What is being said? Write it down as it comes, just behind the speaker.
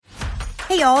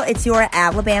Hey y'all, it's your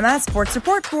Alabama sports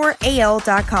report for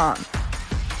AL.com.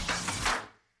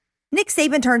 Nick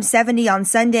Saban turned 70 on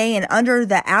Sunday, and under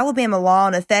the Alabama law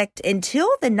in effect until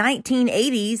the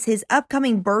 1980s, his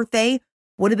upcoming birthday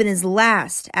would have been his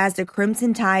last as the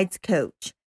Crimson Tide's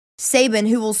coach. Saban,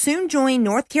 who will soon join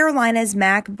North Carolina's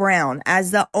Mack Brown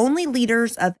as the only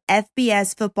leaders of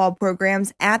FBS football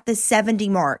programs at the 70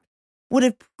 mark, would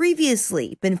have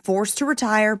previously been forced to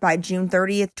retire by June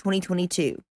 30th,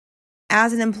 2022.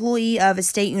 As an employee of a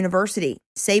state university,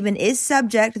 Saban is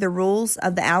subject to the rules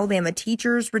of the Alabama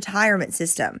Teachers Retirement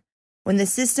System. When the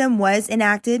system was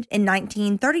enacted in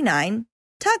 1939,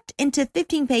 tucked into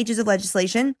 15 pages of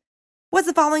legislation, was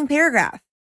the following paragraph,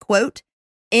 quote,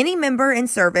 "Any member in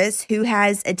service who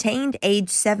has attained age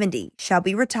 70 shall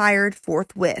be retired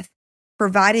forthwith,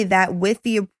 provided that with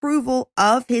the approval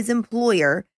of his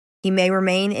employer, he may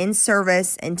remain in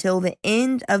service until the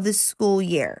end of the school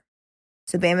year."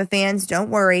 So Bama fans, don't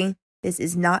worry, this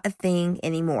is not a thing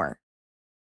anymore.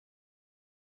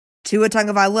 Tua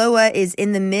Tagovailoa is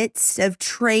in the midst of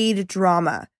trade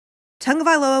drama.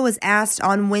 Tagovailoa was asked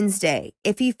on Wednesday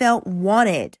if he felt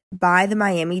wanted by the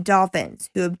Miami Dolphins,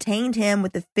 who obtained him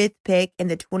with the 5th pick in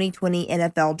the 2020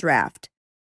 NFL Draft.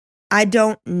 "I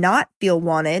don't not feel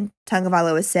wanted,"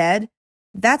 Tagovailoa said.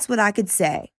 "That's what I could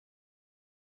say."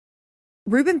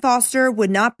 Reuben Foster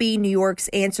would not be New York's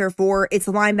answer for its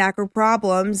linebacker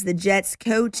problems, the Jets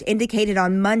coach indicated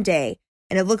on Monday,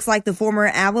 and it looks like the former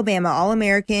Alabama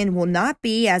All-American will not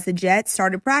be as the Jets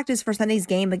started practice for Sunday's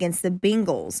game against the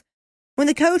Bengals. When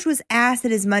the coach was asked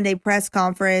at his Monday press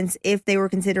conference if they were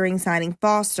considering signing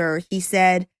Foster, he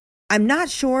said, "I'm not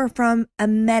sure from a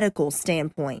medical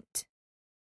standpoint."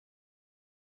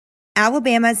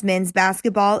 Alabama's men's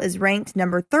basketball is ranked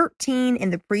number 13 in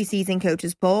the preseason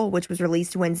coaches poll, which was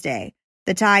released Wednesday.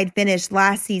 The Tide finished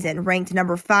last season ranked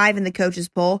number 5 in the coaches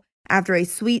poll after a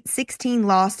Sweet 16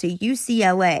 loss to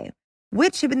UCLA,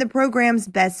 which had been the program's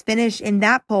best finish in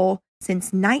that poll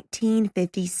since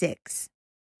 1956.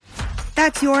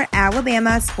 That's your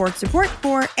Alabama sports report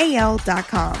for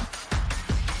AL.com.